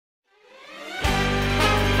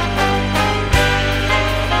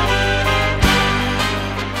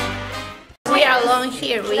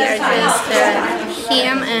here. We are just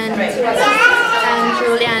him and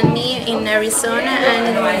Julia and me in Arizona,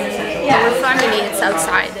 and our family is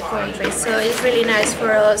outside the country. So it's really nice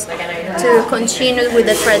for us to continue with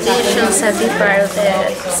the traditions and be part of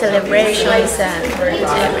the celebrations and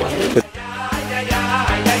everything.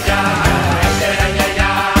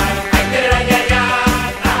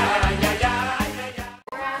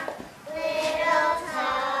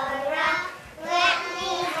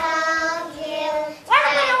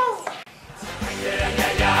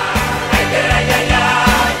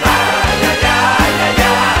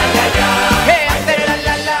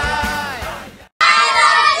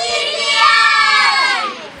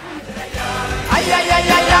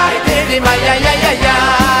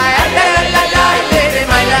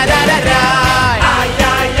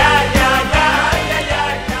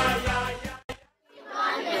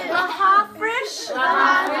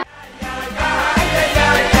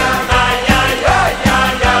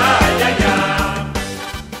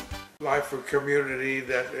 Life of community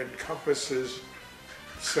that encompasses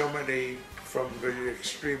so many, from the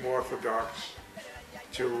extreme Orthodox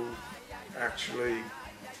to actually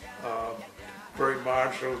very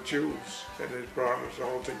marginal Jews, and it brought us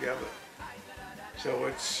all together. So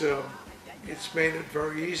it's made it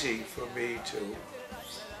very easy for me to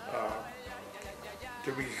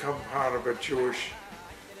become part of a Jewish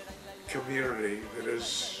community that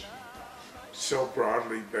is so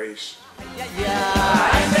broadly based.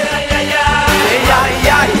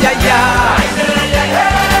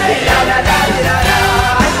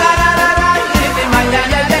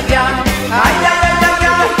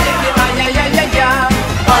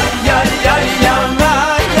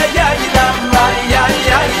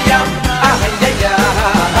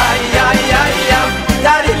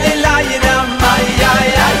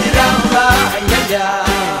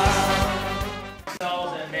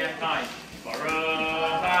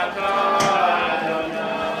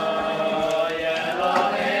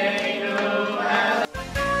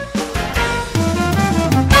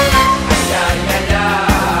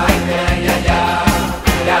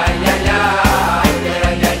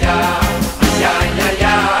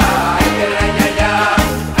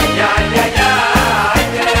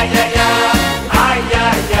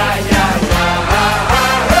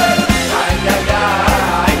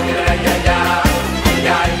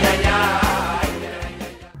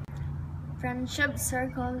 Friendship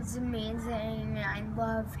circle is amazing. I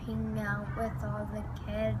love hanging out with all the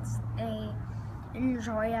kids. They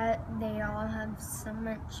enjoy it. They all have so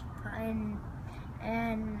much fun,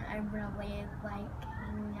 and I really like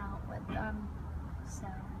hanging out with them. So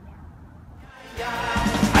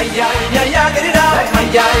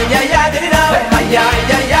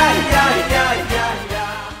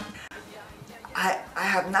I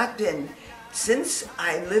have not been, since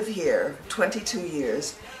I live here 22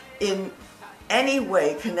 years, in any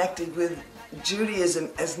way connected with Judaism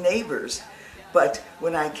as neighbors, but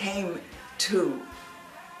when I came to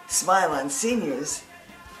Smile on Seniors,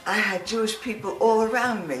 I had Jewish people all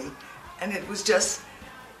around me, and it was just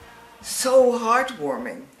so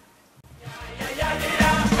heartwarming.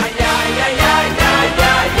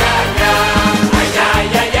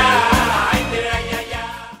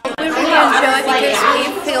 We really enjoy because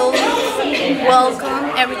we feel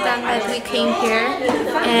welcome every time that we came here,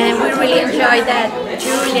 and we really enjoy that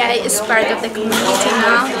Julia is part of the community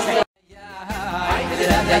now.